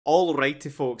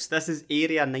Alrighty folks, this is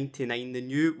Area 99, the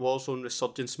new Warzone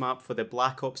Resurgence map for the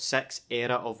Black Ops 6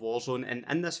 era of Warzone, and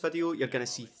in this video you're going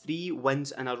to see 3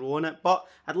 wins in a row on it, but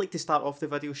I'd like to start off the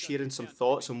video sharing some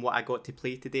thoughts on what I got to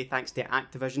play today thanks to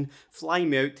Activision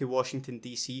flying me out to Washington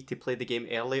DC to play the game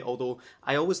early, although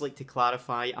I always like to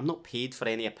clarify I'm not paid for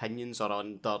any opinions or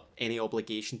under any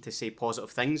obligation to say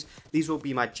positive things. These will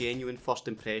be my genuine first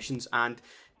impressions, and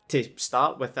to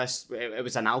start with this, it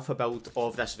was an alpha build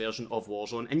of this version of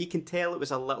Warzone, and you can tell it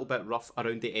was a little bit rough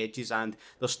around the edges and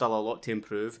there's still a lot to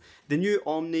improve. The new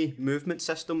Omni movement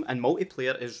system and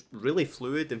multiplayer is really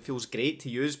fluid and feels great to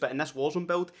use, but in this Warzone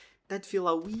build, did feel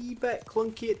a wee bit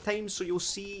clunky at times, so you'll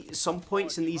see some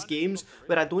points in these games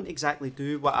where I don't exactly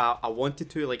do what I wanted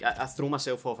to, like I throw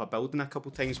myself off a building a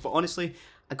couple times, but honestly,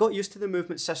 I got used to the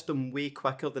movement system way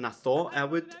quicker than I thought I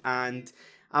would, and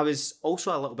I was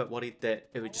also a little bit worried that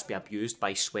it would just be abused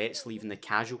by sweats, leaving the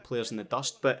casual players in the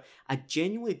dust, but I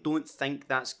genuinely don't think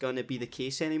that's going to be the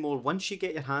case anymore. Once you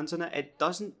get your hands on it, it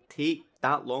doesn't take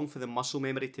that long for the muscle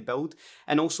memory to build,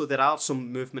 and also there are some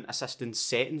movement assistance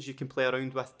settings you can play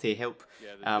around with to help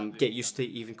get used to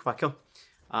it even quicker.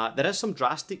 There is some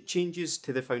drastic changes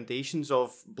to the foundations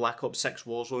of Black Ops 6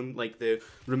 Warzone, like the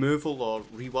removal or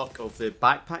rework of the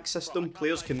backpack system.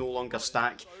 Players can no longer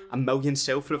stack a million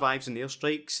self-revives and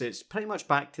airstrikes. It's pretty much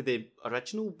back to the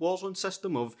original Warzone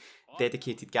system of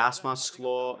dedicated gas mask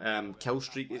slot, kill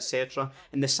streak, etc.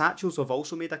 And the satchels have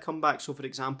also made a comeback. So for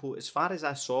example, as far as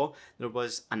I saw, there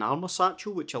was an armor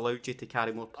satchel which allowed you to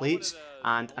carry more plates,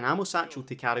 and an ammo satchel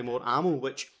to carry more ammo,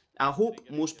 which I hope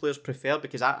most players prefer,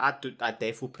 because I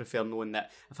definitely prefer knowing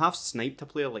that if I've sniped a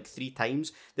player like 3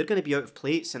 times, they're going to be out of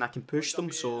plates and I can push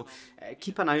them, so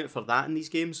keep an eye out for that in these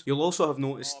games. You'll also have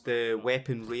noticed the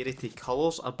weapon rarity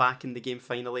colours are back in the game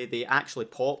finally. They actually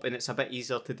pop, and it's a bit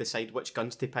easier to decide which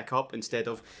guns to pick up instead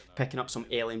of picking up some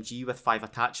LMG with 5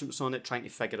 attachments on it, trying to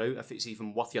figure out if it's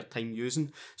even worth your time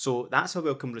using. So that's a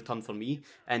welcome return for me.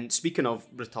 And speaking of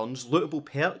returns, lootable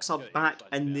perks are back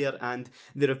in there, and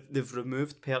they've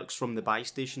removed perks from the buy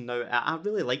station now. I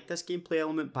really liked this gameplay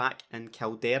element back in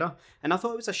Caldera, and I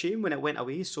thought it was a shame when it went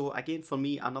away, so again for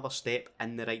me another step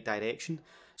in the right direction.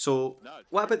 So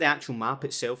what about the actual map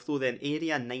itself though then?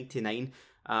 Area 99,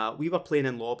 we were playing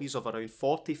in lobbies of around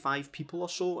 45 people or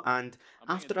so, and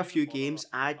after a few games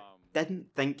I didn't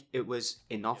think it was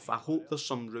enough. I hope there's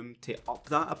some room to up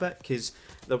that a bit, because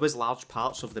there was large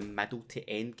parts of the middle to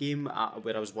end game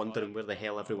where I was wondering where the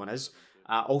hell everyone is.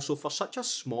 Also, for such a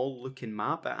small looking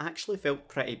map, it actually felt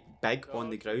pretty big on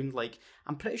the ground. Like,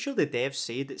 I'm pretty sure the devs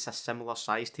said it's a similar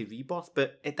size to Rebirth,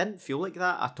 but it didn't feel like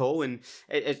that at all, and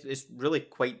it's really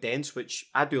quite dense, which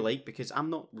I do like, because I'm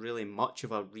not really much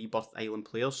of a Rebirth Island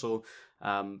player, so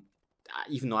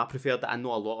even though I preferred it, I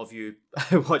know a lot of you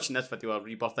watching this video are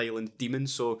Rebirth Island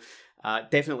demons, so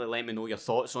definitely let me know your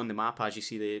thoughts on the map as you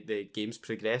see the games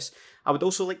progress. I would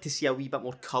also like to see a wee bit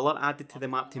more colour added to the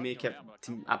map to make it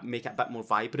a bit more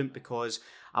vibrant, because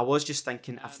I was just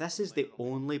thinking, if this is the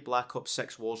only Black Ops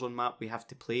 6 Warzone map we have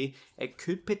to play, it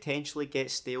could potentially get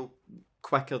stale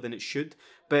quicker than it should.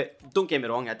 But don't get me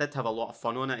wrong, I did have a lot of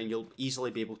fun on it, and you'll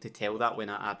easily be able to tell that when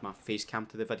I add my face cam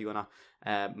to the video in a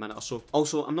minute or so.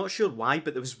 Also, I'm not sure why,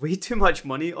 but there was way too much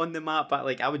money on the map, but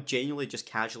like I would genuinely just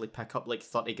casually pick up like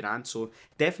 30 grand, so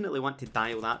definitely want to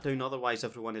dial that down, otherwise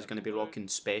everyone is going to be rocking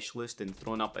Specialist and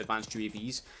throwing up advanced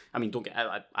UAVs. I mean, don't get,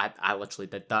 I literally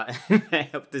did that. It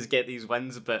helped us get these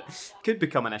wins, but could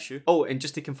become an issue. Oh, and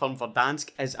just to confirm, Verdansk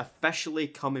is officially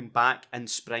coming back in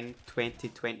spring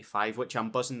 2025, which I'm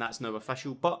buzzing that's now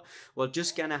official, but we're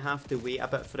just going to have to wait a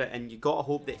bit for it, and you got to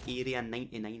hope that Area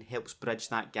 99 helps bridge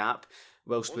that gap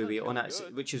whilst we wait on it,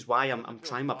 which is why I'm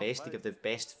trying my best to give the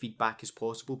best feedback as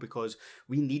possible, because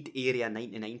we need Area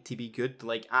 99 to be good.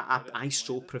 Like, I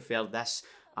so prefer this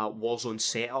Warzone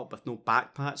setup with no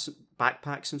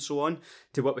backpacks and so on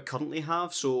to what we currently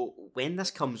have, so when this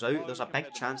comes out, there's a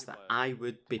big chance that I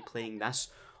would be playing this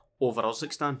over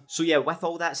Urzikstan. So yeah, with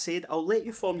all that said, I'll let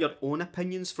you form your own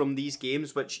opinions from these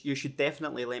games, which you should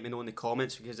definitely let me know in the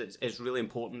comments, because it's really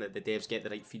important that the devs get the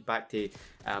right feedback to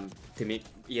make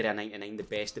Area 99 the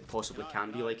best it possibly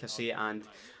can be, like I say. And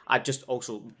I just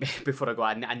also, before I go,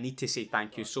 I need to say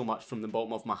thank you so much from the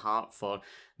bottom of my heart for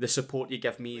the support you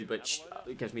give me, which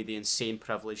gives me the insane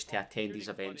privilege to attend these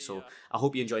events. So I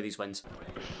hope you enjoy these wins.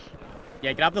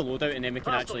 Yeah, grab the loadout and then we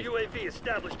can actually... UAV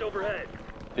established overhead.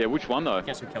 Yeah, which one though?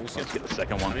 Get some kills here. Let's get the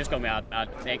second one. I just got me a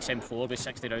XM4 with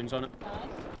 60 rounds on it.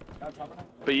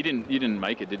 But you didn't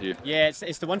make it, did you? Yeah,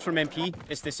 it's the one from MP.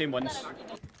 It's the same ones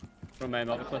from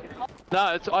multiplayer.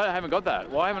 No, I haven't got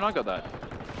that. Why haven't I got that?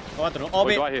 Oh, I don't know. Oh,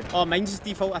 wait. Right here. Oh, mine's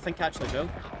default, I think, actually, as well.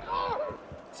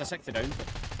 It's a 60 round.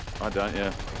 I don't,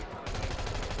 yeah.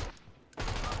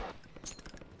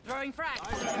 Throwing frag.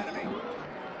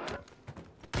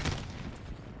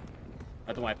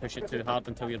 I don't want to push it too hard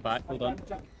until you're back. Hold on.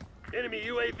 Enemy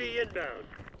UAV inbound.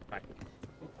 Back.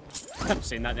 I'm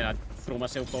saying that, then I'd throw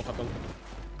myself off a bunk.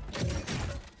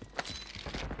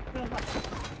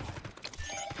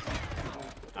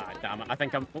 Ah, damn it. I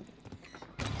think I'm... Oh.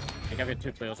 I think I've got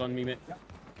 2 players on me, mate.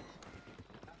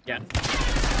 Yeah.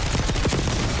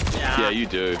 Yeah, you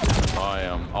do.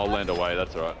 I'll land away,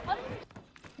 that's alright.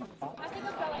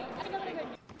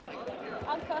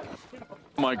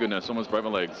 Oh my goodness, almost broke my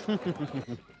legs.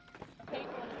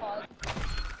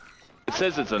 It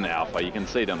says it's an alpha, you can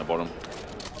see down the bottom.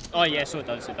 Oh yeah, so it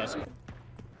does, it does.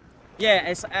 Yeah,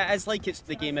 it's like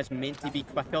the game is meant to be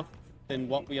quicker than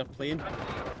what we are playing.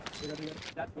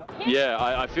 Yeah,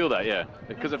 I feel that, yeah.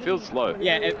 Because it feels slow.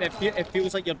 Yeah, it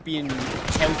feels like you're being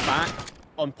held back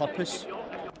on purpose.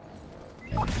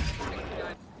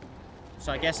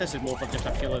 So I guess this is more for just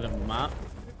a feel of the map.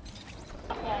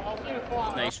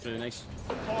 Nice, Drew, nice.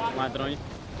 Landing on you.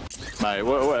 Mate,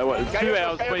 what 2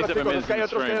 hours, 27 minutes in the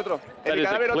stream. That is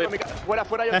a clip.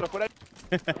 Fuera hay otro, fuera.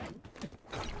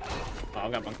 Oh,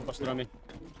 I've got a bunker buster on me.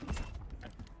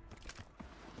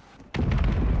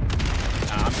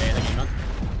 Ah, I'm dead again, man.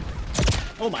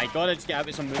 Oh my god, I just get out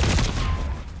with some moves.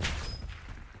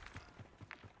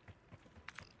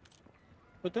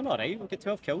 We're doing alright, we'll get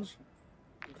 12 kills.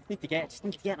 Just need to get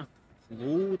in a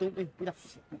flow, don't we? Need to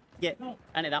get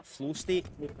into that flow state.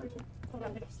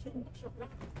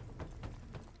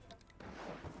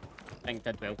 I think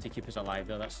did well to keep us alive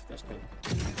there, that's cool.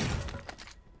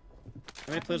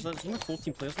 How many players left? There's only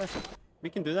 14 players left. We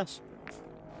can do this.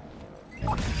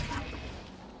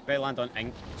 If I land on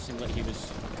Ink, it seemed like he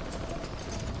was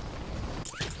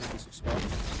in a decent spot.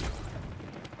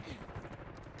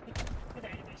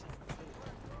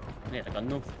 I need a gun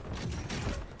though.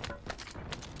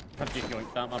 I've just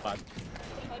yoinked that, my bad.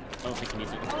 I don't think he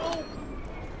needs it.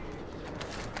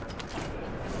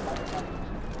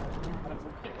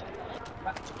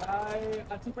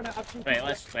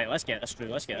 Right, let's get this through.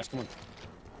 Let's get this. Come on.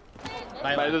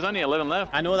 Mate, there's only 11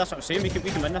 left. I know, that's what I'm saying. We can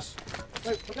win this.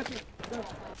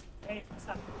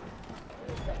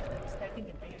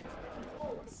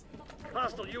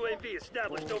 Hostile UAV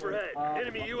established overhead.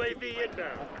 Enemy UAV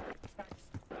inbound.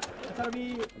 I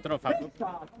don't know if I...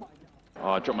 Oh,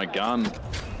 I dropped my gun.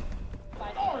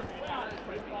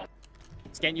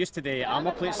 It's getting used to the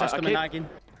armor plate system and that again.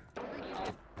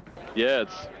 Yeah,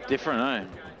 it's different, eh?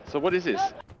 So what is this?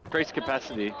 Increased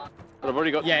capacity. But I've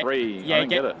already got 3. Yeah, I don't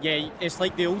get it. Yeah, it's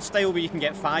like the old style where you can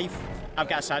get 5. I've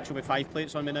got a satchel with 5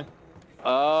 plates on me now.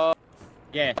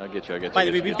 Yeah. I get you. By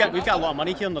the way, we've got a lot of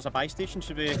money here and there's a buy station.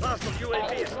 Should we...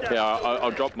 Yeah,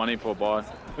 I'll drop money for a buy.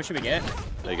 What should we get?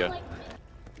 There you go.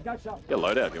 Get a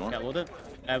loadout if you want. Get a load it.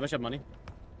 Where's your money?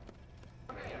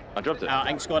 I dropped it.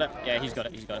 Ink's got it. Yeah, he's got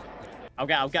it. I'll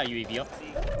get a UAV up.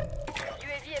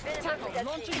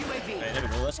 Launch a UAV. Right, there we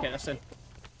go. Let's get this in.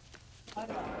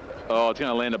 Oh, it's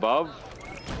gonna land above.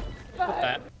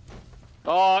 That.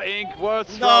 Oh, Ink, worst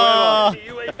throw No!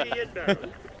 ever.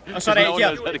 Oh, sorry, No one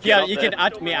knows how to get yeah, up you there. can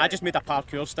add, mate, I just made a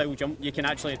parkour style jump. You can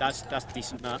actually, that's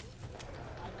decent, that.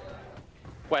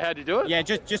 Wait, how'd you do it? Yeah,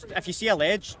 just if you see a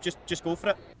ledge, just go for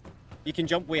it. You can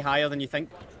jump way higher than you think.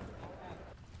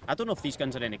 I don't know if these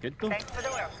guns are any good though.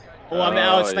 Oh, I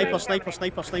mean, sniper, yeah. sniper.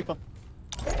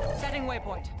 Setting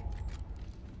waypoint.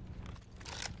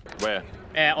 Where?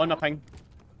 On my ping.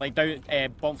 Like down,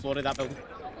 bottom floor of that building.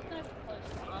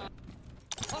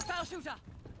 Hostile shooter.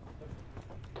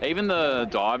 Even the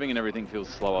diving and everything feels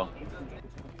slower.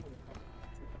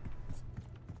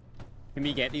 Can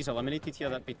we get these eliminated here?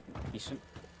 That'd be decent.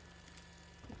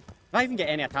 If I even get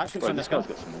any attachments Wait, on this this gun.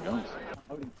 guy's got some guns.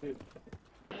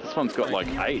 This one's got like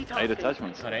 8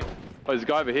 attachments. Alright. Oh, there's a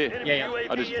guy over here. Yeah.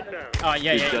 I just... Oh,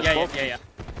 yeah.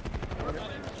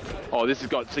 Oh, this has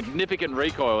got significant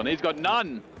recoil and he's got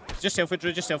none. Just self it,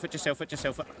 Drew. Just self it.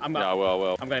 I'm Yeah,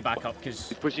 well. I'm gonna back up because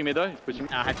He's pushing me though. He's pushing me.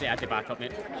 I had to back up,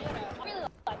 mate.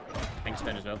 Pink's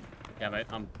down as well. Yeah, mate.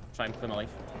 I'm trying to play my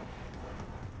life.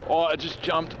 Oh, I just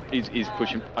jumped. He's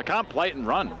pushing. I can't play it and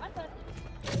run.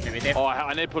 Oh,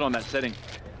 I need to put on that setting.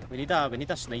 We need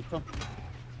a sniper.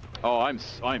 Oh, I'm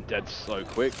dead so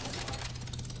quick.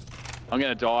 I'm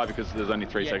gonna die because there's only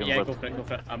 3 seconds left. Go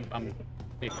for it. I'm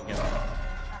safe again.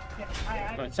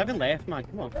 Right, 7 left, man.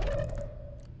 Come on.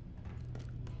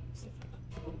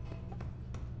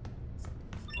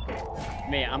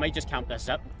 Mate, I might just camp this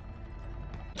up.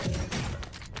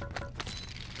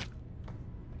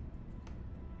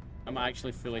 I'm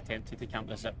actually fully tempted to camp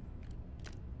this up.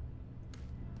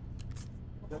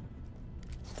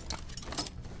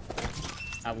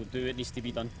 I will do what needs to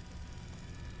be done.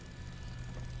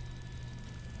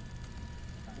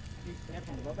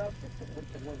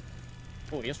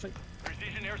 Oh, airstrike.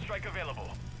 Precision airstrike available.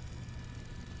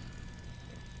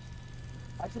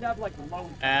 I should have like low.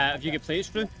 Have you got plates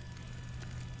through?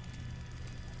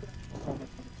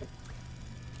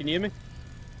 Can you hear me?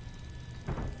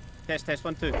 Test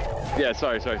 1 2. Yeah,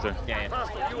 sorry. Yeah.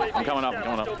 Hostile UAV I'm coming up, I'm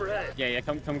coming up. established overhead. Yeah,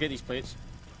 come get these plates.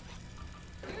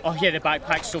 Oh yeah, the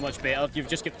backpack's so much better. You've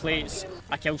just got plates,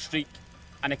 a kill streak,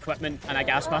 an equipment, and a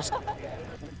gas mask.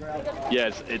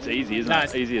 Yeah, it's easy, isn't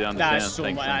it? Easy to understand.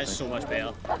 That is so much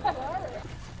better.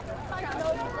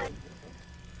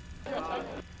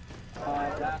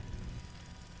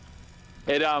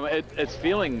 It's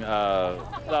feeling. I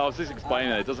was just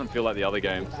explaining it doesn't feel like the other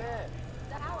games.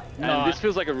 No, And this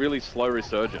feels like a really slow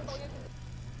resurgence.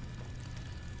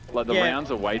 Like the Yeah. rounds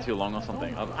are way too long or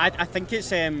something. I think it's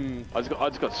I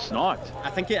just got sniped. I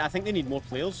think they need more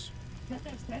players.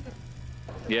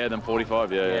 Yeah, then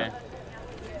 45. Yeah. Yeah,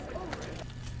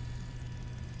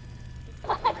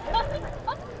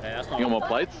 that's not. You got more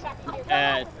plates?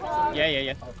 Yeah.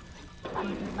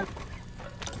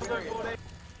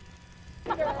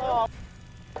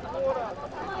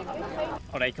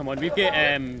 Alright, come on, we've got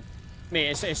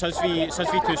mate, it's us v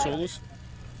 2 solos.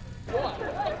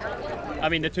 I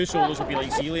mean the 2 solos will be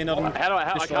like Z-Laner and How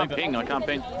I Destroy, can't but ping. I can't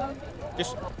ping.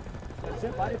 Just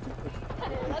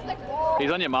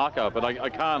He's on your marker, but I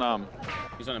can't.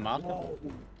 he's on the marker.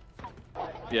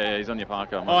 Yeah, he's on your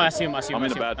marker. Oh, I see him. I'm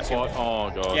in a bad spot. Oh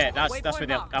god. Yeah, that's where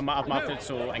they're. I've marked it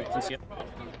so I can see it.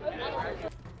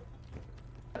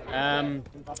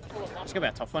 It's gonna be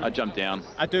a tough one. I jumped down.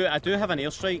 I do have an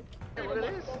airstrike.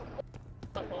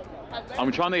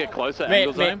 I'm trying to get closer.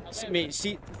 Angle zone. Mate,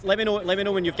 see, let me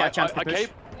know when you've got a chance to push.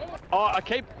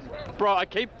 I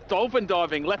keep dolphin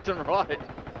diving left and right.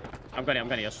 I'm gonna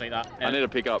airstrike that. I need to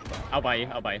pick up. I'll buy you.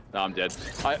 No, I'm dead.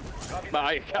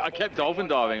 I kept dolphin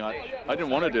diving. I didn't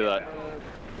want to do that.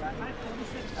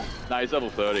 No, he's level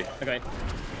 30. Okay.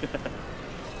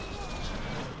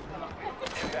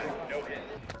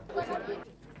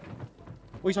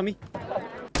 Oh, he's on me.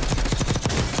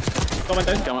 Coming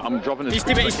down. I'm dropping his. He's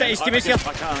teammates here.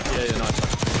 I can't. Yeah, nice.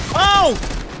 Oh!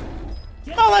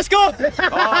 Oh, let's go!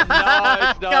 Oh,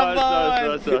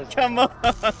 nice. Come on!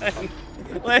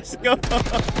 Let's go!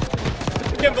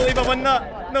 Can't believe I won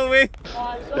that. No way.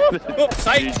 Oh,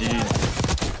 psych!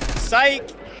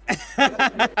 Psych!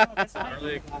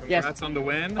 Congrats on the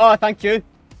win. Oh, thank you.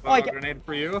 Oh, Grenade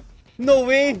for you. no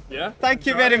way. Yeah. Thank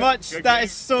you very much. That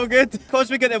is so good. Because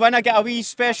we got the win, I get a wee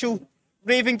special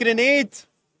Raven grenade.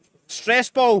 Stress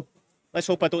ball. Let's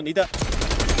hope I don't need it.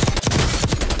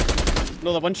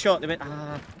 No, the one shot. They went.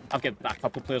 I've got a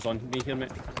couple players on me here,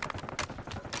 mate.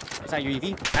 Is that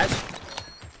UAV? That's.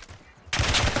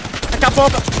 I can't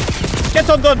pop it. Get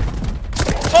on done.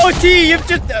 OT, you've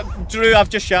just. Drew, I've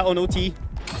just shot on OT.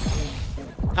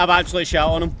 I've absolutely shot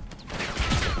on him.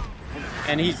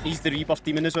 And he's the rebuff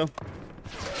demon as well.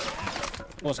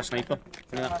 Oh, it's a sniper.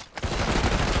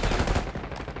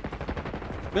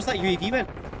 Where's that UAV went?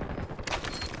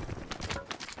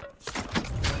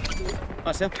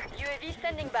 That's him. UAV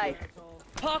standing by.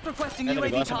 Park requesting There we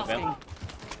go, UAV that's something tasking.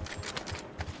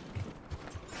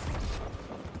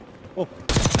 Oh.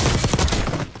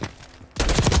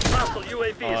 Hostile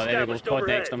UAV Oh, there we go. established Quad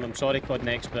overhead. next. I'm sorry, quad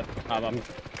next, but I'm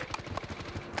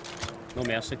no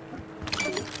mercy.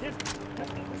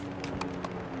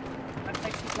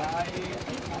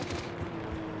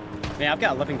 Mate, I've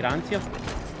got 11 grand here.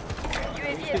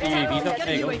 UAV Put the UAVs up.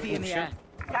 There you go. UAV in the air.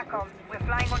 TACOM, we're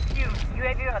flying on cue.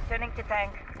 UAV returning to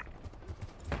tank.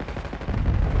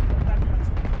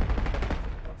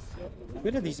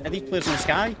 Where are these? Are these players in the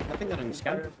sky? I think they're in the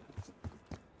sky.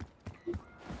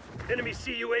 Enemy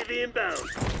CUAV inbound.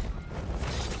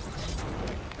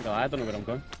 No, I don't know where I'm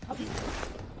going.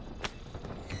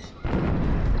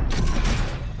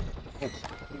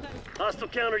 Hostile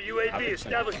counter UAV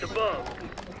established above.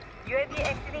 UAV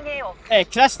exiting AO. Hey,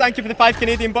 Chris, thank you for the 5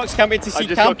 Canadian bucks. Can't wait to I see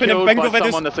just got camping and killed bingo by videos.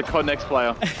 someone that's a COD Next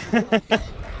player.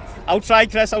 I'll try,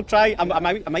 Chris. I'll try. I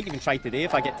might even try today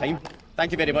if I get time.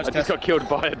 Thank you very much, I Chris. just got killed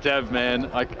by a dev, man.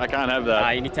 I can't have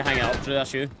that. You need to hang it up, Drew.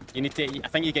 That's you. You need to. I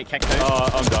think you get kicked out. Oh,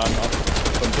 I'm done.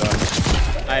 I'm done.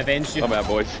 I avenged you. I'm out,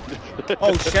 boys.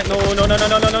 Oh shit! No!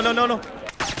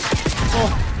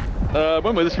 Oh,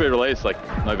 When will this be released? Like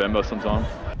November sometime.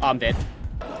 I'm dead.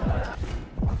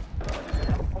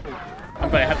 I'm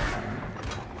gonna have.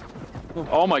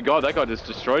 Oh my god, that guy just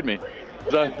destroyed me.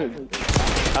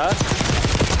 Huh?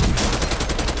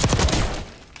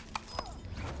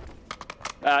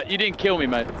 You didn't kill me,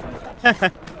 mate.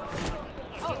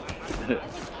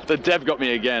 The dev got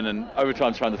me again, and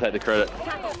Overtime's trying to take the credit.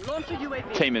 Tackle, launch a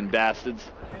UAV. Teaming bastards.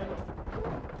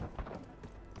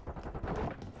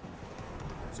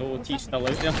 So OT's still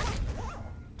out there.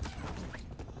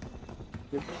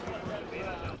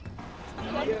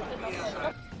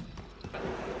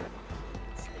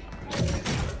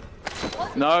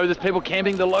 No, there's people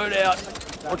camping the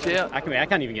loadout. Watch out. I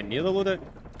can't even get near the loadout.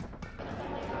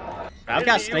 I've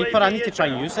got a sniper, I need to try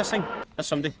and use this thing. There's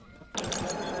somebody.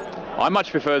 I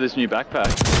much prefer this new backpack.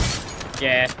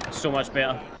 Yeah, so much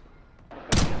better.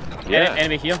 Yeah.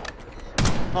 Enemy here.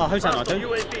 Oh, how's that not Hostile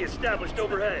doing? UAV established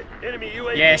overhead. Enemy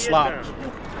UAV Yeah, slap.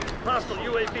 inbound. Hostile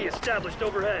UAV established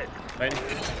overhead. Right.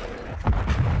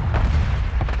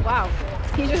 Wow,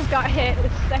 he just got hit the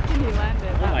second he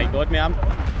landed. Oh my god, man.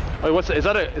 Wait, what's that? Is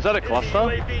that a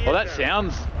cluster? Well, that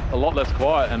sounds a lot less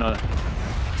quiet, and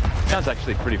sounds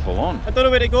actually pretty full on. I don't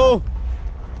know where to go.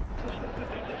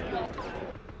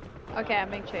 Okay, I'm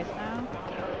being chased now.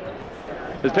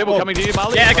 There's people coming to you,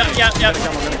 Marley. Yeah, I got, yeah. I'm gonna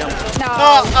come. No.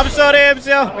 Oh, I'm sorry, I'm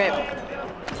sorry. Rip.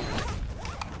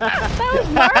 That was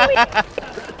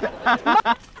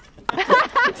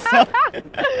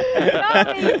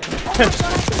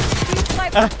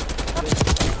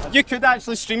Marley. You could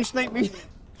actually stream snipe me.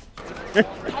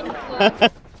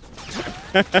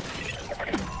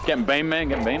 Getting beamed, man.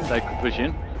 Getting beamed. They could push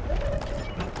in.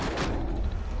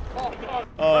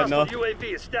 Oh no. Hostile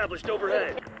UAV established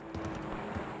overhead.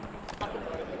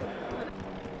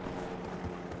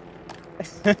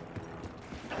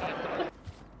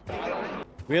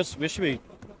 Where should we? I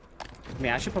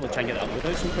mean, I should probably try and get that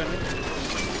loadout some point.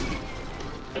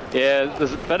 Yeah,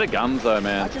 there's better guns though,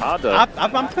 man. It's hard to.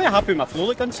 I'm quite happy with my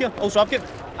flow guns here. Also, I've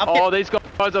got. These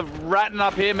guys are ratting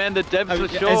up here, man. The devs for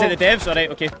sure. Is it the devs?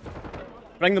 Alright, okay.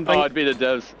 Bring them. It'd be the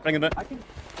devs. Bring them out. Enemy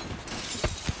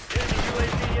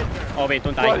UAV inbound. Oh wait,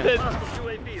 don't die. Right, Hostile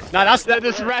UAV established. Nah, that's. They're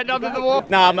just ratting up in the wall.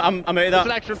 Nah, I'm out of It's an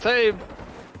that. extra team.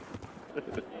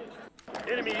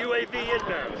 Enemy UAV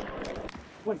inbound.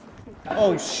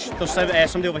 Oh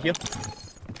there's somebody over here.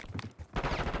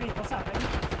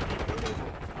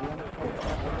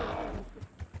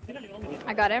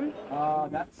 I got him.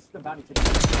 That's the bounty ticket.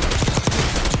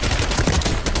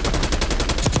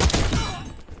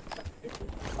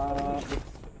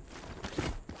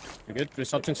 We're good.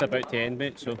 Resurgence about to end,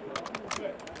 mate, so.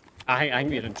 I think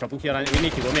we're in trouble here. We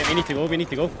need to go, mate. We need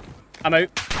to go. I'm out.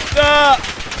 Ah!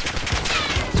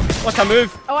 What a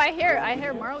move! Oh, I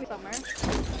hear Marley somewhere.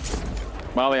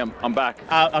 Marley, I'm back.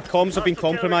 Our comms have been I'm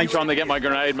compromised. trying to get my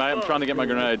grenade, mate. I'm trying to get my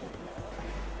grenade.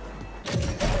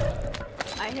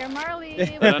 I hear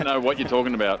Marley. I don't know what you're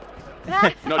talking about.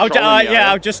 You're not I'll trolling me,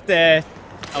 are you?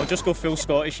 I'll just go full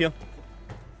Scottish here.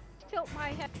 Tilt my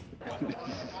head.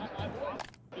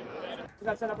 You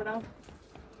got set up right now?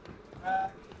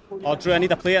 Oh, Drew, I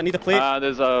need a plate.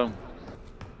 There's a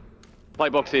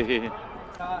plate box here.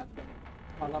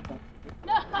 I love that.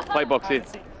 Plate box here.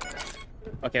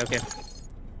 Okay.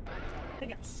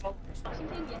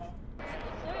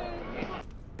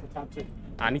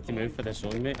 I need to move for this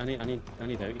zone, mate. I need out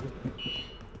here.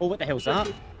 Oh, what the hell's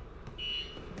that?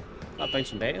 That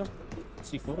bouncing better.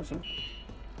 C4 or something.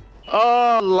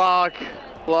 Oh, luck.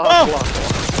 Luck.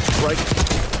 Right.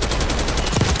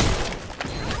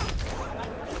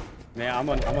 Yeah, I'm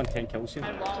on 10 kills here.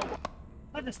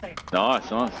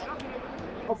 Nice.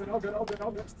 All good.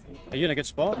 Are you in a good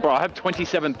spot? Bro, I have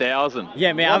 27,000.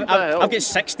 Yeah, mate, What the hell? I've got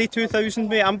 62,000,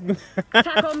 mate. I'm.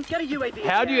 TACOM, get a UAV.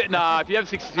 How do you? Nah, if you have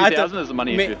 62,000, there's a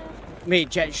money issue.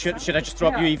 Mate, should I just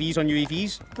drop UAVs on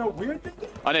UAVs? So weird thing?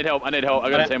 I need help. I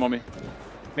got a team on me.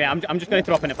 Mate, I'm just going to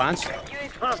drop in advance.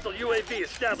 Hostile UAV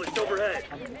established overhead.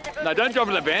 No, don't drop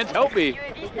in advance. Help me.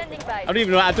 I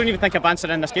don't even think advance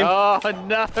are in this game. Oh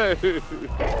no.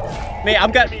 Mate,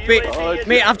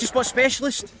 mate, I've just got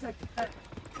specialist.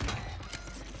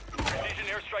 Precision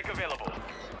airstrike available.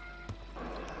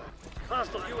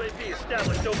 Hostile UAV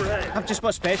established overhead. I've just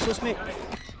got specialist, mate.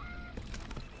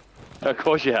 Of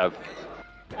course you have.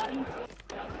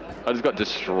 I just got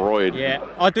destroyed. Yeah.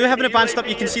 I do have an advanced up.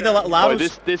 You can see the little arrows. Oh,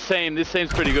 this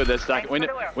seems pretty good. They're stacked. We need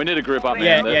to group up,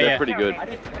 man. Yeah, They're pretty good.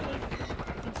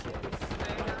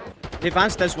 The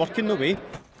advanced is working, no way.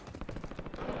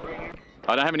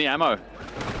 I don't have any ammo.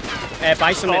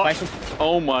 Buy some, mate, buy some.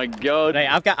 Oh my god. Right,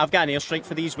 I've got an airstrike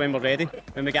for these when we're ready,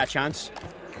 when we get a chance.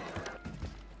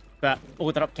 But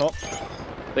they're up top.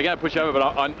 They're gonna push over,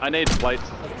 but I need plates.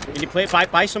 You need plate.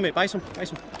 Buy some, mate. Buy some.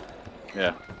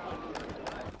 Yeah.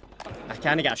 I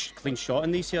can't get a clean shot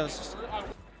in these here.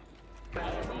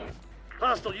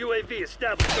 Hostile UAV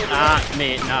established overhead. Ah,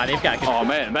 mate, nah, they've got a good. Oh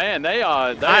man, they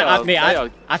are. Mate,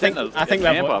 I think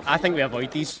camp up. I think we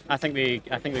avoid these. I think we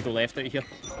go left out of here.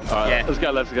 Alright, Yeah. let's go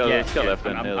left. Let's go left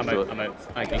then. I'm Yeah, let's do out. it. I'm out.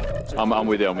 I agree. I'm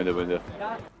with you. I'm with you.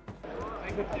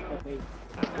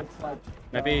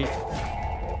 Maybe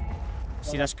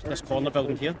see this corner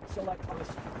building here.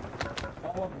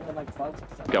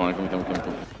 Come on.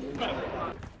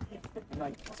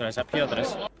 So it's up here. There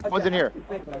is. One's in here.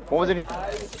 One was in here.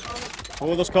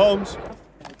 Oh, those columns.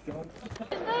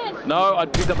 No, I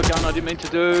picked up a gun I didn't mean to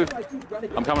do.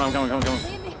 I'm coming.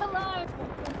 Leave me alone.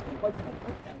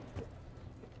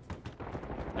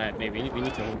 Right, mate, we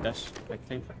need to hold this big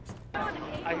time.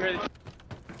 I hear this.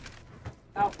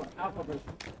 Alpha version.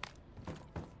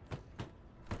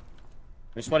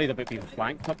 I'm just worried about being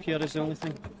flanked up here is the only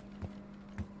thing.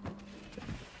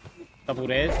 Double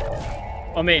res.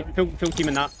 Oh mate, full team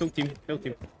in that. Full team.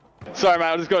 Sorry, mate.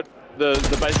 I just got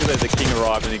basically the king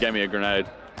arrived and he gave me a grenade.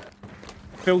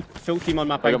 Full team on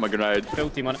my I ping. got my grenade. Full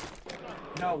team on it.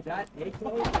 No, that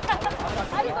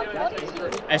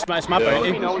It's my bounty.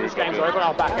 You know when this game's over,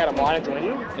 I'll back out of mine and join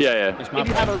you. Yeah. It's my If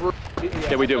you have a room.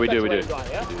 Yeah, we do.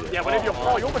 Yeah, whenever you're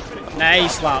you're almost finished.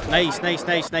 Nice lap. Nice.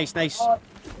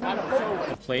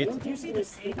 Well played. Let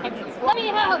me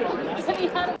out.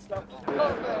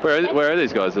 Where are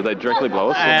these guys? Are they directly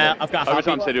below us? I've got a Every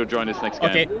time heartbeat. said he'll join us next game.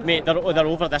 Okay, mate, they're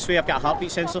over this way. I've got a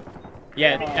heartbeat sensor.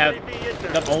 Yeah,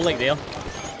 they're all like there.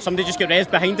 Somebody just get res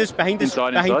behind us.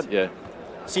 Inside. Yeah.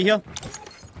 See here.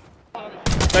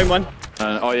 Down one.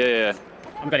 Oh yeah.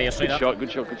 I'm gonna airstrike that.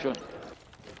 Good shot.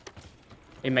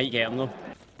 He might get him though.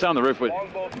 Down on the roof with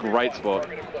great spot.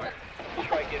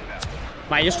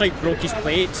 My airstrike broke his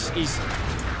plates.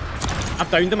 I've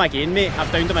downed him again, mate.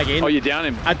 Oh, you down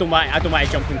him? I don't want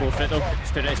to jump and go for it though.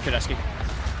 It's too risky.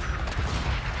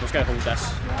 I'm just gonna hold this.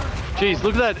 Jeez,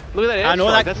 look at that airstrike. I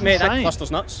know that, That's mate. insane. That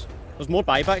cluster's nuts. There's more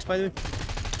buybacks, by the way.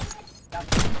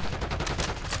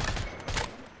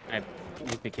 I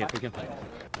need to be careful here.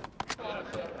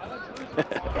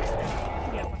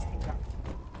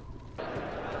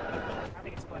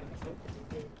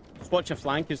 Just watch your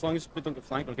flank. As long as we don't get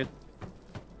flanked, we're good.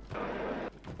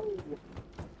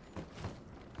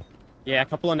 Yeah, a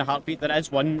couple on the heartbeat. There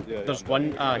is one. There's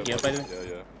one here, by the way.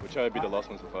 Yeah. Which I would be the last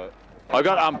one to fight. I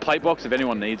got plate box if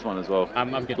anyone needs one as well.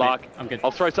 I'm good. Like, mate. I'm good.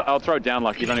 I'll throw it down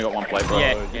like you've only got one plate, bro.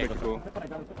 Yeah, Go cool.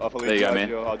 There you go,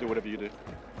 man. I'll do whatever you do.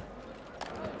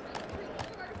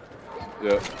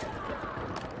 Yeah.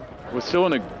 We're still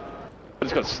in a. I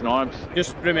just got sniped.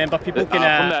 Just remember, people can.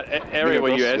 From that area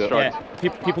where you airstrike. Yeah,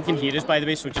 people can hear us, by the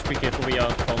way, so just be careful with your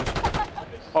comms.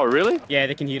 Oh, really? Yeah,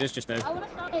 they can hear us just now.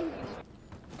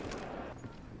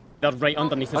 They're right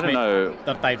underneath us, I don't mate. know.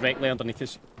 They're directly underneath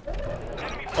us.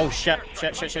 Oh shit.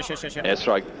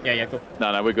 Airstrike. Yeah, go.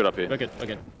 No, we're good up here. We're good.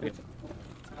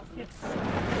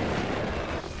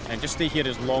 And just stay here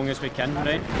as long as we can,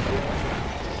 right?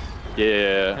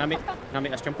 Yeah. Can I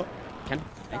make this jump up? Can?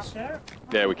 Nice.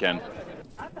 Yeah, we can.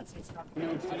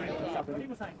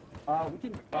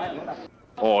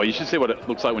 Oh, you should see what it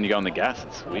looks like when you go on the gas.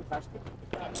 It's sweet.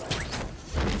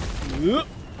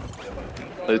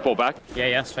 Let's pull back.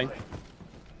 Yeah, it's fine.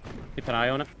 Keep an eye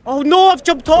on it. Oh no, I've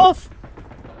jumped off!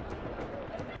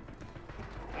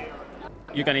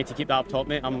 You're gonna need to keep that up top,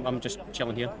 mate. I'm just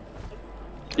chilling here.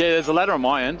 Yeah, there's a ladder on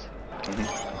my end.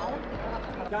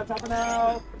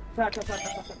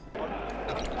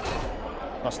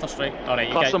 Cluster strike. Alright,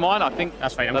 you Cluster guys. mine, I think.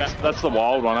 That's fine. That's the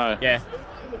wild one, eh? Yeah.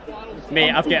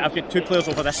 Mate, I've got two players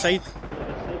over this side.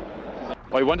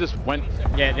 Oh, one just went.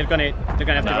 Yeah, they're gonna have to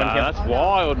run here. That's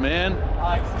wild, man.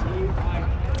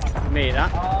 Mate,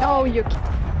 that. No, you.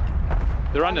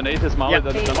 They're underneath us, Molly. Yep.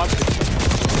 They might be...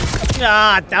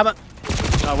 Ah, damn it.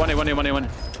 No, one.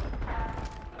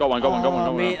 Got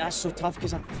one. Mate, that's so tough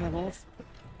because I fell off.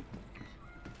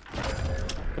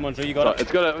 Come on, Drew, you got it.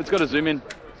 It's got to zoom in.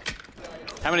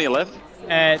 How many are left?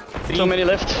 3. So many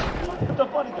left.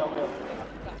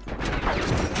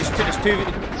 It's two.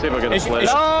 See if I get a sled.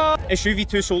 It's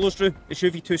UV2 solos, Drew. It's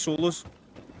UV2 solos.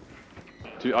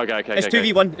 Okay. It's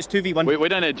 2v1. It's 2v1. We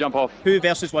don't need to jump off. 2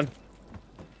 versus 1.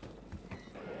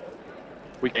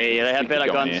 Hey, they had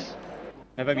better guns. Here.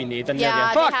 Maybe we need in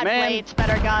Yeah, there. they had blades,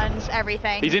 better guns,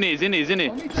 everything. He's in here.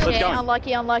 Let's Okay, go.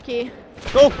 unlucky.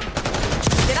 Go!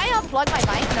 Did I unplug my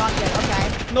mic? No, I'm good.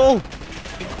 Okay. No!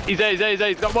 He's there.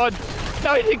 He's got one.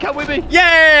 No, he didn't come with me.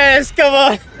 Yes! Come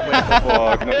on!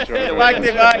 Fuck, not sure. Back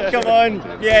to back, come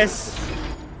on! Yes!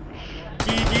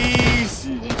 GG's!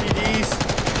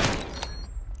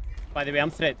 By the way,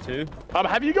 I'm threat 2.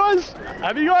 Have you guys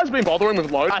been bothering with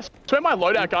load? I swear my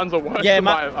loadout guns are worse Yeah, than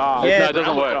my. yeah, no, it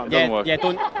doesn't work. It doesn't work.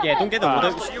 Don't get the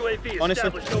loadouts. UAV Honestly.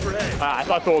 established overhead.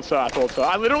 I thought so.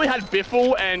 I literally had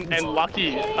Biffle and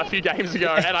Lucky a few games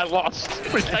ago, and I lost.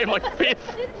 We came like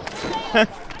 5th.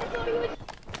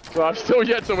 So I've still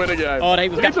yet to win a game. All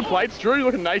right, we've got some plates. Drew, you're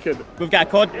looking naked. We've got a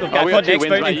COD. We've got a we got COD 2 next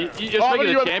wins, bounty. mate. You're just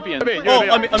making a champion. On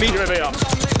me.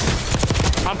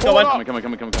 I'm Go on. pulling up.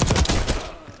 Come on.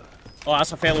 Oh,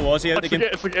 that's a fellow Aussie out the game.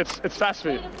 It's fast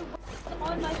feet.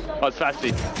 Oh, it's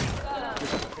fasty.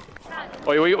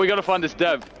 Oh, we gotta find this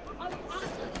dev.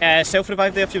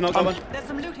 Self-revive there if you've not got one. There's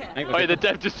some loot here. Oh, yeah, the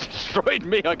dev just destroyed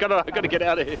me. I gotta get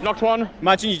out of here. Knocked one.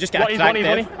 Imagine you just get a cracked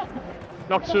dev.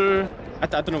 Knocked 2. I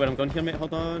don't know where I'm going here, mate.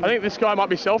 Hold on. I think this guy might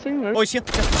be selfing. Oh, he's here.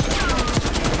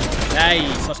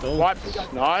 Nice. Let's go.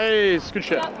 Wiped. Nice. Good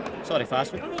shit. Sorry,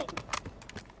 fast mate.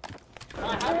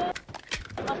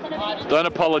 Don't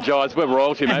apologise. We're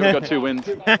royalty, mate. We've got 2 wins.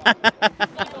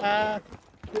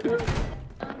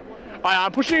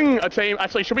 I'm pushing a team.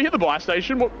 Actually, should we hit the buy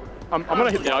station? I'm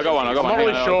gonna hit. Yeah, I got one. I'm not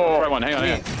really sure. Throw one. Hang on.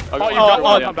 You've got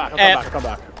one. Come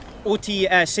back. OT,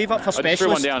 save up for I just threw one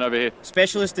specialist. down over here.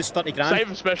 Specialist is 30 grand.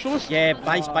 Save a specialist? Yeah,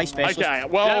 buy specialist. Okay,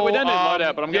 well, Yeah, we don't need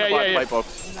loadout, but I'm gonna buy a plate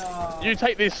box. You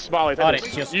take this, Smiley. Take Alright,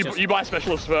 this. cheers, You cheers. buy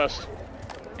specialist first.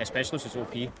 Yeah, specialist is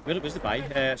OP. Where's the buy?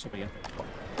 It's over here.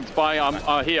 It's buying.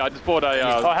 Here. I just bought a.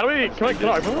 Oh, how do we? Can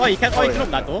I open it? Oh, you can open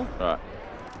that door. Alright.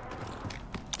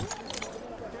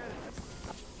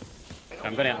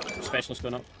 I'm gonna specialist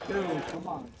going up.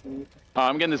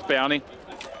 I'm getting this bounty.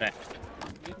 Right.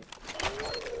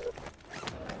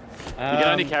 You can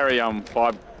only carry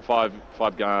five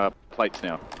plates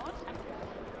now.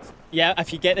 Yeah,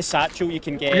 if you get the satchel, you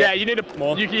can get. Yeah, you need a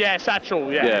more. Yeah,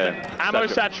 satchel. Yeah. Ammo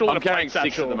satchel. I'm and a carrying plate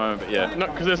 6 satchel. at the moment, but yeah. No,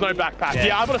 because there's no backpack. Yeah.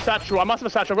 Yeah, I've got a satchel. I must have a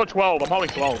satchel. I've got 12. I'm holding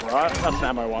 12, right? That's an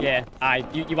ammo one. Yeah,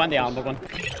 you want the armor one.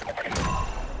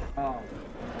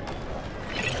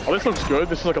 Oh, this looks good.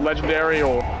 This is like a legendary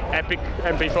or epic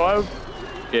MP5.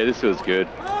 Yeah, this feels good.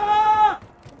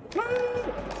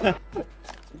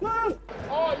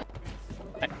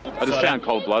 I just sound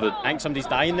cold-blooded. I think somebody's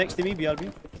dying next to me,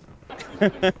 BRB.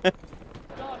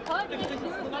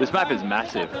 This map is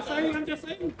massive.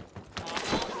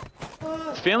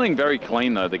 It's feeling very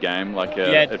clean though, the game. Like,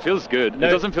 Yeah. it feels good. No.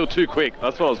 It doesn't feel too quick.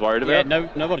 That's what I was worried Yeah,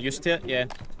 about. now we're used to it, yeah.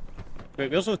 Wait,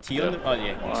 where's OT on the... Oh,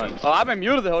 yeah. Alright. Oh, I've been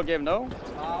muted the whole game, no?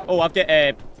 Oh, I've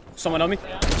got someone on me.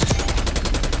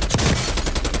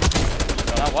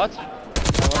 What?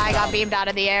 I got beamed out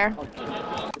of the air.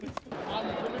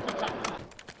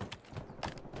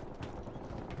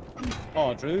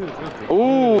 Oh, Drew.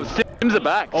 Ooh, Sims are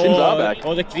back. Sims are back.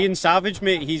 Oh, the Korean Savage,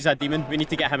 mate. He's a demon. We need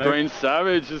to get him out. Green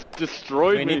Savage just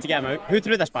destroyed We me. need to get him out. Who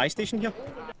threw this buy station here?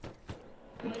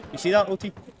 You see that,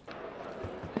 OT?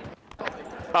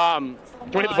 Can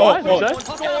we hit the buy?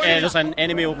 There's an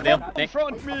enemy over there. Nick.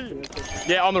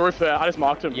 Yeah, on the roof there. I just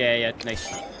marked him. Yeah, nice.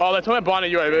 Oh, they're talking about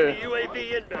buying a UAV.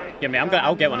 UAV inbound. Yeah, mate,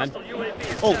 I'll get one in. UAV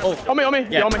is Oh. On me. Yeah.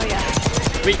 Yeah, on me.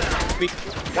 Wait.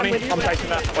 I'm taking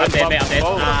that. I'm dead, mate, I'm dead.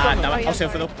 Oh. No, I'll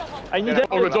self it though. All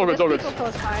good. People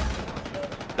close by.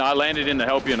 No, I landed in to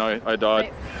help you and I died.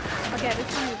 Wait. Okay,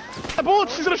 this one is... A bullet!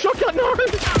 She's got a shotgun! No!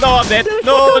 No, I'm dead.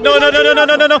 No. I'm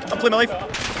playing my life.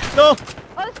 No.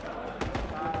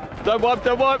 Don't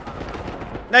wipe.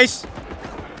 Nice.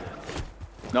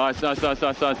 Nice.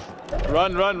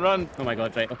 Run. Oh my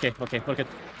god, right. Okay, we're good.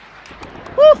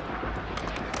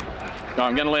 No,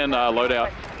 I'm gonna land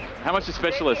loadout. How much is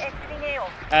specialist?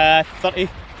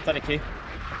 30k.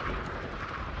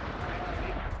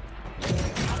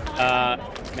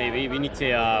 Maybe we need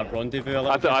to rendezvous a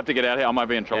little I have to get out here. I might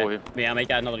be in trouble here. Mate, I might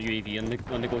get another UAV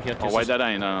on the go here. Oh wait, that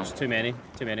ain't. There's too many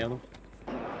of them.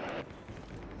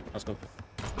 Let's go.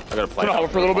 I gotta play. Put it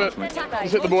hold for a little bit.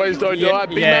 Just hit the boys, don't die.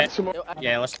 Big maps.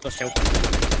 Yeah, let's chill.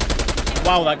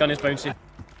 Wow, that gun is bouncy.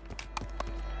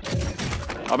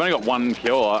 I've only got 1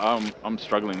 kill. I'm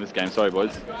struggling this game. Sorry,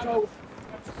 boys.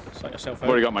 Sort yourself I've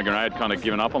already out. got my grenade. Kind of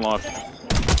giving up on life.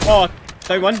 Oh,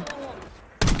 down 1.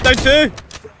 Down 2.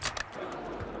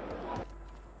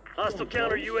 hostile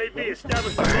counter UAV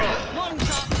established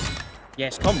above.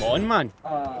 Yes, come on, man.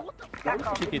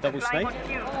 Keep your double snipe.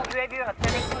 UAV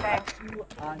returning to tank.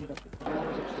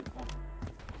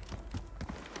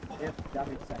 If that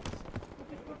makes sense.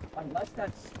 Unless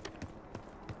that's...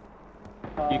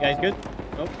 You guys good?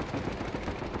 Oh,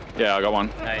 Yeah, I got one.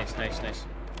 nice.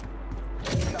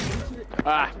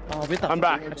 Ah, Oh, where'd that I'm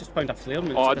back. I just found a flare.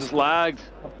 Oh, I just lagged.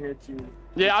 compared to...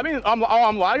 yeah, I mean,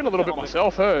 I'm lagging a little bit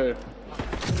myself, hey.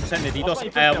 Send the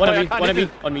DDoS. One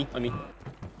on me.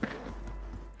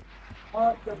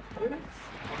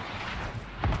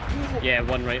 the Yeah,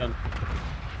 one right on.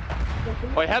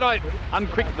 Wait, how do I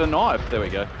unquick the knife? There we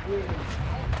go.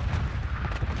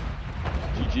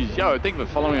 GG's. Yo, thank you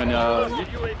for following on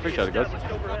YouTube. Appreciate it, guys.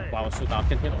 Wow, it's so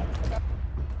dark in here.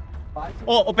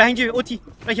 Oh, behind you, OT,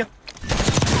 right here.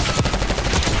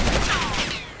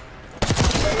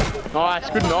 Nice,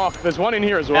 good knock. There's one in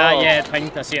here as well. Yeah,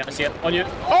 pinged. I see it. On you.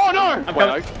 Oh no! I'm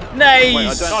coming.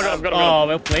 Nice! I've got him. Oh,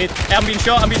 well played. I'm being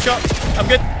shot. I'm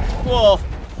good. Whoa.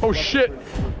 Oh shit.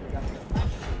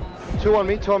 Two on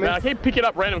me. Man, I keep picking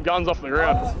up random guns off the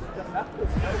ground.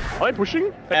 Are they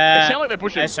pushing? They sound like they're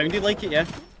pushing. It sounded like it, yeah.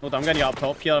 Hold on, I'm going to get up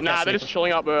top here. Nah, they're just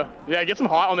chilling up there. Yeah, get some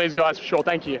height on these guys for sure,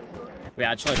 thank you. Wait,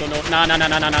 actually, I don't know. Nah. I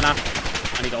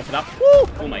need off of that. Woo!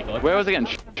 Oh my god. Where was I getting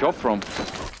shot from?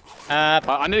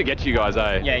 I need to get to you guys,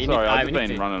 eh? Yeah, you Sorry, need, I've just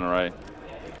been running away.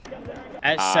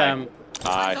 It's, Aye.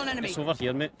 It's over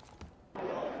here, mate. Is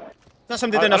that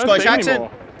somebody doing a Scottish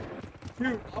accent?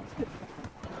 I'm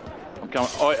coming.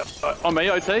 Oh, on me,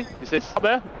 OT? Is this up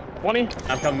there? 20?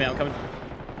 I'm coming, mate, I'm coming.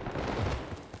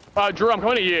 Drew, I'm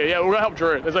coming to you. Yeah, we're gonna help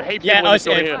Drew. There's a heap of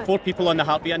people in here. 4 people on the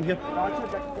heartbeat in here.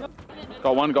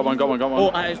 Got one.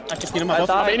 Oh, I just seen him above.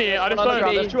 I'm in here, I just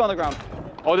don't. There's 2 on the ground.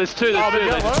 Oh, there's 2. They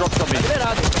just dropped on me.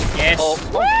 Yes.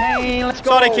 Okay, let's go.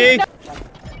 Sorry, Key.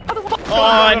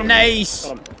 Oh,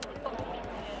 nice.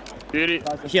 Beauty.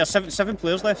 Here, 7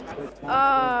 players left. Oh,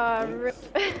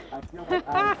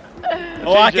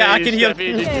 I can hear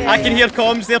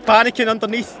comms. They're panicking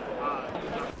underneath.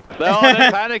 They're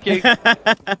panicking.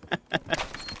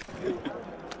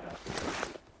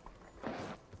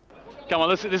 Come on,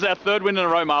 this is our 3rd win in a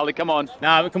row, Marley. Come on.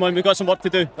 Nah, come on. We've got some work to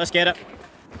do. Let's get it.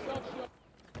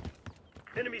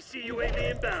 Enemy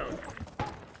CUAV inbound.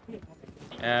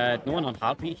 No one on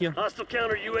heartbeat here. Hostile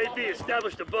counter UAV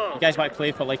established above. You guys might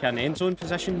play for like an end zone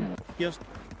position here.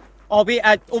 Oh wait,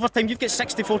 overtime. You've got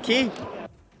 64k.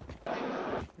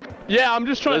 Yeah, I'm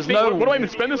just trying to think. What do I even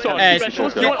spend this on?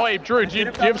 Specialist? Drew, do you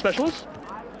have specialists?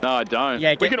 No, I don't.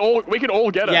 Yeah, we can all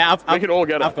get it. Yeah, we can all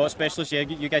get it. I've got specialists. Yeah,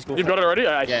 you guys go. You've got it already?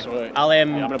 Yeah. Sweet. I'll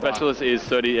yeah, specialist is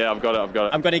 30. Yeah, I've got it.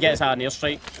 I'm going to get us an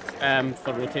airstrike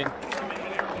for rotating.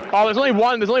 Oh, there's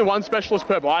only one specialist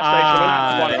per buy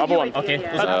station. Other one. Okay.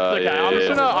 Okay.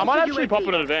 I might actually pop it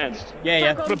in advanced.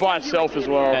 Yeah. Put it by itself as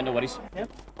well. Yeah, no worries.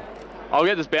 I'll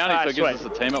get this bounty so it gives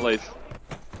us a team at least.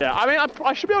 Yeah, I mean,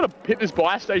 I should be able to hit this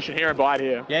buy station here and buy it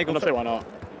here. Yeah, go for it. Why not?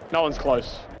 No one's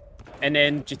close. And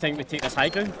then, do you think we take this high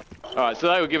ground? Alright, so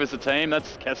that will give us a team.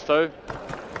 That's Casto.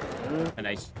 Oh,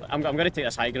 nice. I'm going to take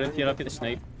this high ground here. I've got the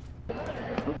snipe.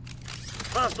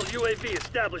 Hostile UAV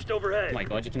established overhead. Oh my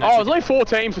god, you can there's only 4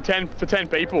 teams for 10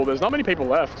 people. There's not many people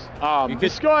left.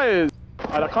 This guy is...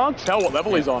 I can't tell what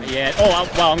level he's on. Yeah. Oh,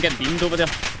 well, I'm getting beamed over there.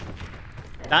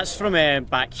 That's from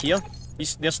back here.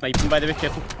 They're sniping, by the way.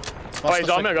 Careful. Oh, he's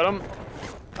on me. I got him.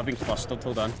 I've been clustered.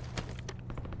 Hold on.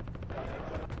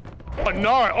 Oh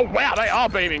no! Oh wow, they are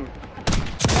beaming.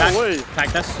 Tag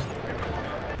this.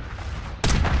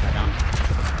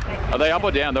 Are they up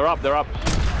or down? They're up. They're up.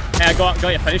 Hey, I got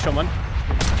your finish on one.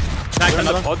 Tagged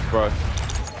another. Pods, bro.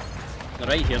 They're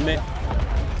right here, mate.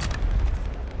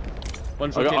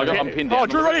 One's I'm pinned down. Oh,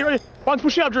 Drew, ready. One's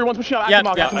pushing up, Drew. One's pushing up. Yeah,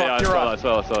 I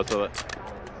saw that.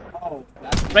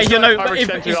 Right here now.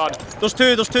 There's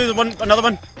two. Another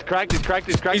one. He's cracked.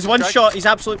 He's one shot. He's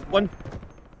absolute one.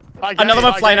 Another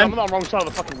one flying in. I'm on the wrong side of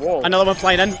the fucking wall. Another one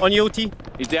flying in. On you, OT.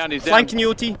 He's down. Flanking you,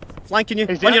 OT. Flanking you.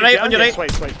 On your right.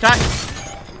 Sweet. Crack.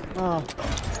 Oh.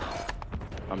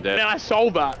 I'm dead. Man, I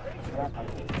sold that.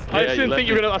 I just didn't think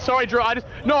you were gonna. Sorry, Drew. I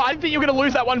didn't think you were gonna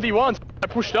lose that 1v1. I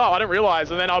pushed up. I didn't realize,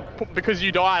 and then because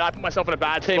you died, I put myself in a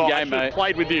bad team spot. game, mate.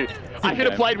 Played with you. I should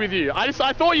have played with you. I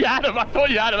thought you had him.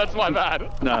 That's my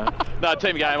bad. No,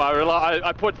 team game.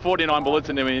 I put 49 bullets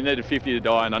in him, and he needed 50 to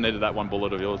die, and I needed that 1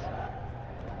 bullet of yours.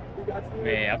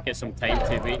 Yeah, I've got some time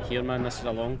to wait here, man. This is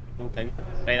a long time.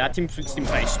 Right, that team seems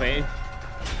pretty sweaty.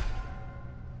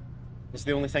 That's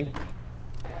the only thing.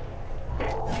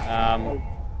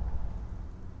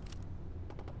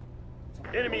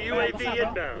 Enemy UAV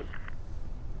inbound.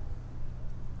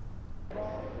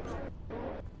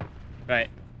 Right.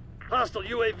 Hostile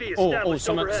UAV established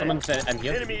someone's in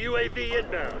here. Enemy UAV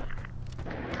inbound.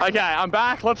 Okay, I'm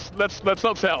back. Let's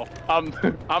not sell. I'm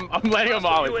landing on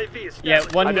Marley. Yeah,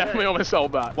 one. I definitely almost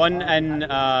sold that. One in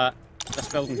this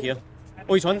building here.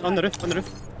 Oh, he's on the roof.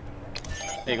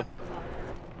 There you go.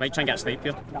 Might try and get a snipe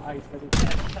here. Nah.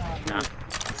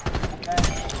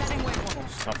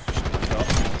 Tough shot.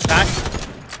 Crack.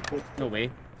 No way.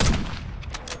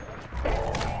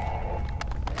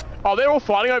 Oh, they're all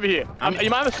fighting over here. Are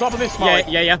you mind the stop of this, Marley?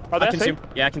 Yeah. Oh, I can see him.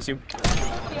 Yeah, I can see him.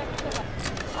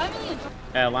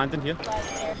 Landing here.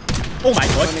 Oh my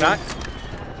god, crack.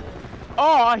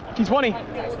 Oh, he's 20.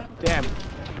 Damn.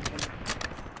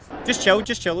 Just chill,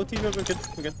 OT. We're good.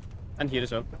 We're good. And here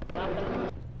as well.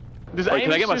 Does Wait,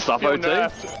 can I get my just stuff, feel OT?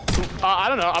 nerfed? I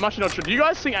don't know. I'm actually not sure. Do you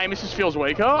guys think Amos just feels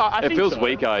weaker? I It think feels so.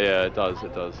 weaker, yeah, it does,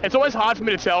 it does. It's always hard for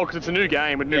me to tell because it's a new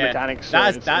game with new mechanics.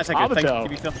 So That's a good thing, to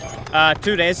be fair.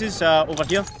 2 reses over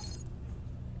here.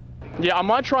 Yeah, I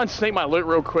might try and sneak my loot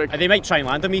real quick. They might try and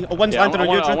land on me. Oh, one's Yeah, landing on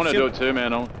you, I want to Drew. do it too,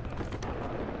 man.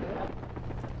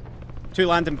 2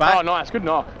 landing back. Oh, nice. Good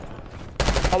knock.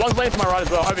 Oh, one's landing to my right as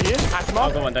well. Over here. Hack him up.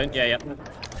 I'll go one down. Yeah. To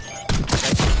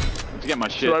get my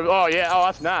shit. Oh, yeah. Oh,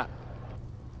 that's Nat.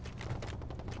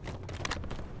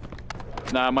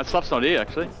 Nah, my stuff's not here,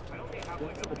 actually.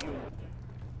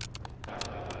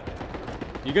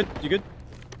 You good?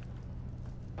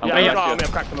 Yeah, I'm gonna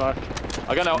crack them though.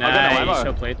 I got no Nice, ammo.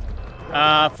 well played.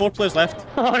 4 players left.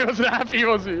 I wasn't happy,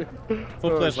 was he?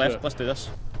 4 players left. Let's do this.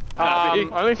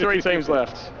 Only 3 teams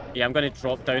left. Yeah, I'm going to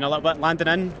drop down a little bit. Landing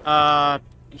in.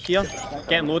 Here.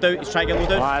 Getting loadout. He's trying to get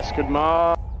loadout. Nice, good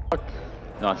mark.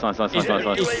 Nice. He's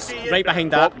right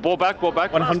behind that. Ball back.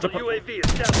 100. UAV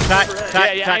established Crack.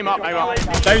 overhead. Yeah, aim up.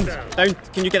 Down.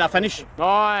 Can you get that finish?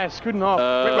 Nice, good knock.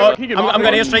 I'm going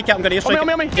to airstrike it.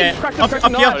 On me. Yeah. Crack Up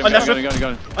them, here. nice. On this roof.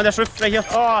 Going. On this roof, right here.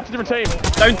 Oh, it's a different team.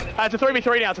 Down. It's a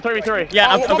 3v3 now. It's a 3v3. Yeah,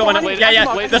 I'm going in.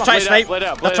 Yeah. They're trying to snipe. Bleed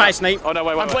out. They're trying to snipe. Oh, no,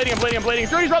 wait. I'm bleeding.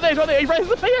 Drew's right there. He raises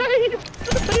the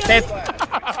Dead.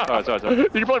 Sorry. You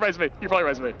can probably raise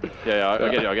me. Yeah, I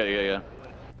get you.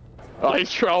 Oh,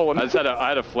 he's trolling. I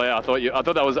had a flare. I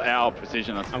thought that was our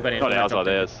precision. That's I'm gonna not ours, are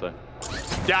theirs. So.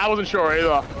 Yeah, I wasn't sure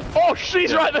either. Oh,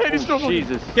 she's right there. He's still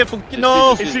Jesus. Careful.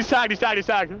 No. He's tagged.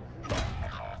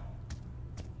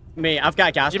 Mate, I've got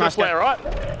a gas Give him a mask. flare, right?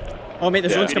 Oh, mate, the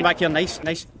zone's come back here. Nice.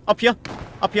 Up here.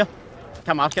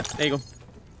 Can't mark it. There you go.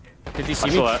 Did they see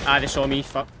me? They saw me.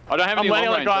 Fuck. I don't have any I'm long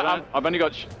landing range. on the guy. I've only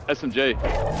got SMG.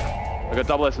 I got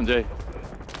double SMG.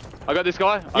 I got this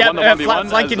guy. I Yeah, won the 1v1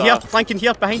 flanking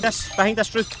here, behind us,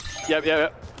 Drew. Yep.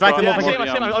 Drag them Yeah, over I see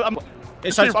here. him.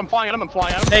 It's I'm flying at him.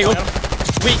 There you go.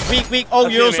 Weak. All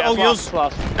yours.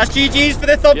 Plus. That's GG's for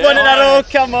the third one in a row.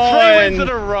 Come on. 3 wins in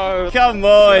a row. Come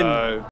on.